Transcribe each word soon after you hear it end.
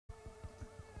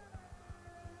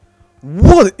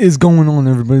What is going on,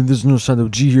 everybody? This is No Shadow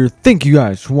G here. Thank you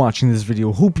guys for watching this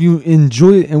video. Hope you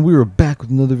enjoy it, and we are back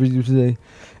with another video today.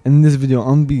 And in this video,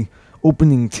 I'm gonna be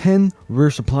opening 10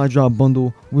 rare supply drop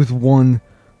bundle with one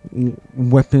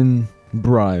weapon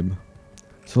bribe.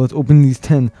 So let's open these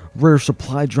 10 rare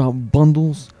supply drop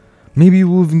bundles. Maybe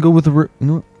we'll even go with a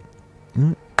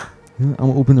I'm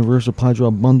gonna open the rare supply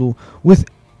drop bundle with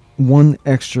one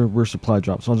extra rare supply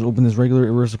drop. So I'll just open this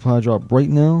regular rare supply drop right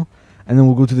now. And then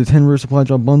we'll go to the 10 rare supply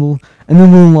drop bundle, and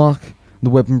then we'll unlock the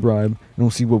weapon bribe, and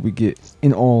we'll see what we get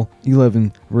in all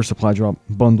 11 rare supply drop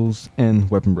bundles and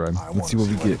weapon bribe. Let's see what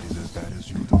we get.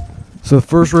 So the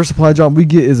first rare supply drop we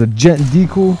get is a jet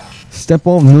decoy, step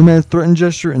off, nomad threaten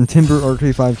gesture, and timber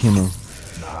RK5 camo.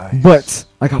 Nice. But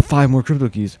I got 5 more crypto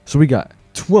keys, so we got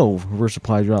 12 rare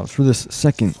supply drops for this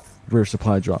second rare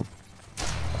supply drop.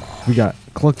 We got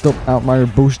Clucked Up Outlier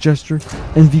Boast Gesture,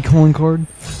 NV Calling Card,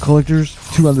 Collectors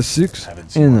 2 out of 6,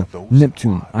 and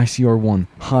Neptune ICR1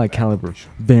 High Caliber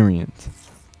Variant.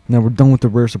 Now we're done with the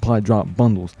rare supply drop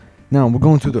bundles. Now we're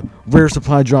going to the rare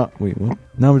supply drop. Wait, what?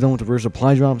 Now we're done with the rare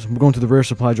supply drops. We're going to the rare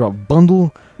supply drop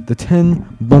bundle, the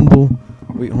 10 bundle.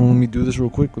 Wait, hold on, let me do this real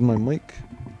quick with my mic.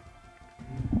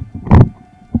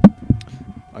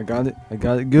 I got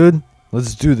it good.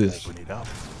 Let's do this.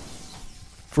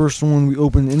 First one we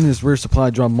open in this rare supply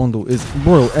drop bundle is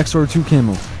Royal XR2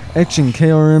 camo, Etching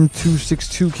KRM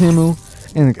 262 camo,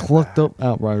 and a Clucked Up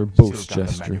Outrider Boast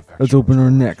Gesture. Let's open our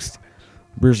next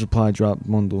rare supply drop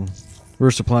bundle.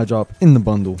 Rare supply drop in the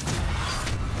bundle.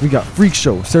 We got Freak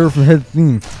Show, Seraphim Head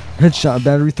Theme, Headshot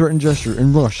Battery Threaten Gesture,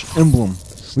 and Rush Emblem.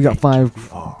 We got 5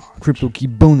 crypto key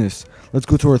bonus. Let's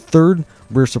go to our third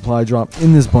rare supply drop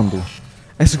in this bundle.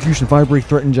 Execution Firebreak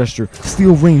Threaten Gesture,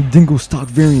 Steel Rain Dingo Stock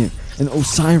Variant, and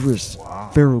Osiris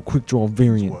Pharaoh Quick Draw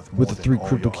Variant with a 3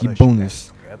 crypto key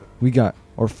bonus. We got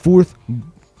our 4th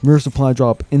rare supply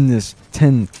drop in this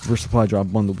 10 rare supply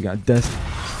drop bundle. We got Dust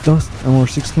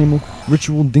MR6 camo,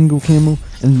 Ritual Dingo camo,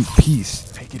 and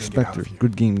Peace Spectre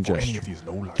Good Game Gesture.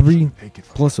 3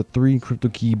 plus a 3 crypto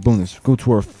key bonus. Go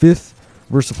to our 5th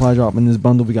rare supply drop in this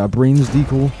bundle. We got Brains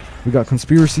Decoy, we got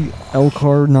Conspiracy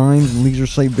Elcar 9 Laser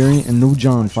Sight Variant, and No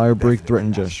John Firebreak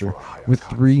Threaten Gesture with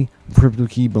 3 crypto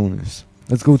key bonus.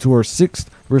 Let's go to our 6th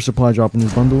rare supply drop in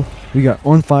this bundle. We got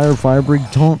On Fire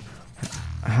Firebreak Taunt,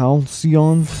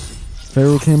 Halcyon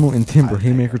Pharaoh camo, and Timber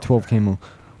Haymaker 12 camo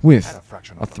with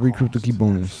a 3 crypto key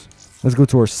bonus. Let's go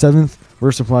to our 7th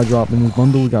rare supply drop in this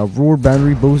bundle. We got Roar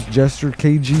Battery Boast Gesture,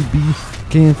 KGB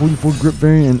KN44 Grip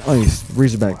Variant, and Ice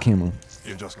Razorback camo.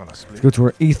 Let's go to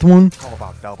our 8th one.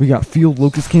 We got Field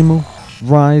Locust camo,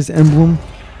 Rise Emblem,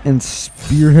 and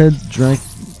Spearhead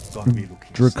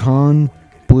Dracon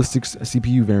Ballistics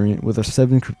CPU variant with a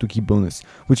 7 crypto key bonus,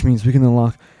 which means we can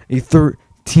unlock a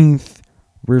 13th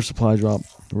rare supply drop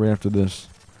right after this.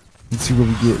 Let's see what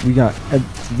we get. We got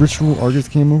Ritual Argus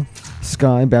camo,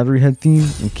 Sky Battery Head Theme,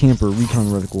 and Camper Recon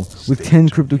Reticle with 10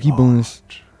 crypto key bonus.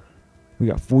 We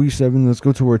got 47. Let's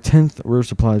go to our 10th rare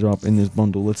supply drop in this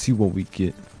bundle. Let's see what we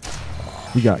get.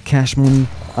 We got Cash Money,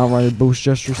 Outrider Boast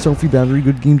Gesture, Selfie Battery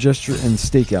Good Game Gesture, and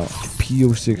Stakeout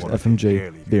PO6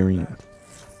 FMJ variant.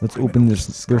 Let's open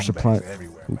this rare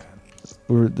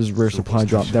supply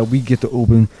drop that we get to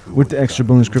open with the extra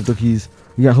bonus crypto keys.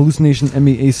 We got Hallucination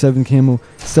MA7 camo,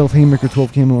 Stealth Haymaker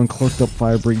 12 camo, and Clucked Up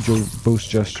Firebreak Boast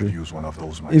Gesture.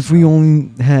 If we only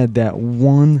had that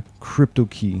one crypto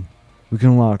key, we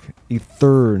can unlock a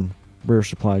 3rd rare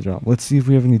supply drop. Let's see if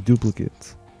we have any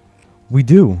duplicates. We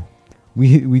do.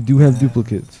 We do have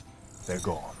duplicates. They're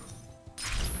gone.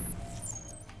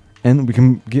 And we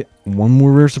can get one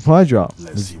more rare supply drop.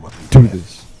 Let's do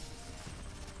this.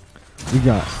 We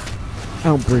got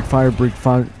Outbreak Firebreak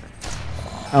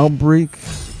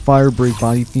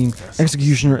Body Theme,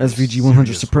 Executioner SVG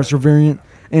 100 Suppressor Variant,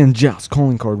 and Joust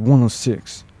Calling Card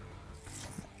 106.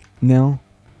 Now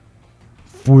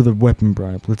for the weapon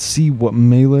bribe. Let's see what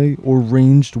melee or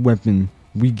ranged weapon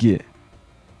we get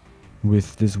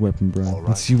with this weapon bribe. Right.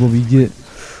 Let's see what we get.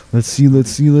 Let's see.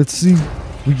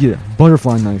 We get a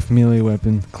Butterfly Knife melee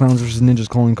weapon, Clowns vs Ninjas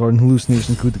Calling Card, and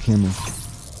Hallucination Kuda camo.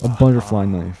 A Butterfly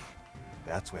Knife.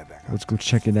 Let's go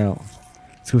check it out.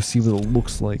 Let's go see what it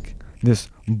looks like. This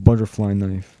Butterfly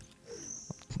Knife.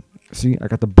 See, I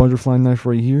got the Butterfly Knife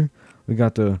right here. We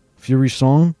got the Fury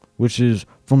Song, which is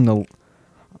from the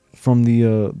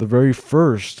very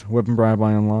first weapon bribe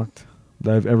I unlocked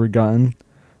that I've ever gotten.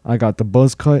 I got the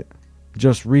Buzz Cut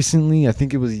just recently. I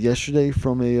think it was yesterday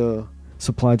from a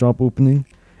supply drop opening,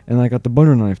 and I got the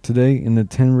Butter Knife today in the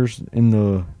 10 rare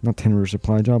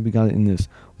supply drop. We got it in this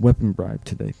weapon bribe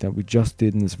today that we just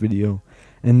did in this video,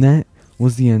 and that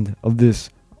was the end of this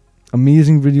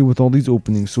amazing video with all these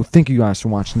openings. So thank you guys for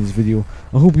watching this video.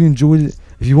 I hope you enjoyed it.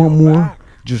 If you want more,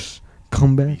 just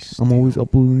come back. I'm always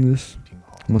uploading this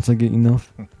once I get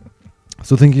enough.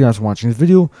 So thank you guys for watching this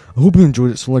video. I hope you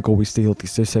enjoyed it. So like always, stay healthy,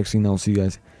 stay sexy, and I'll see you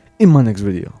guys in my next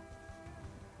video.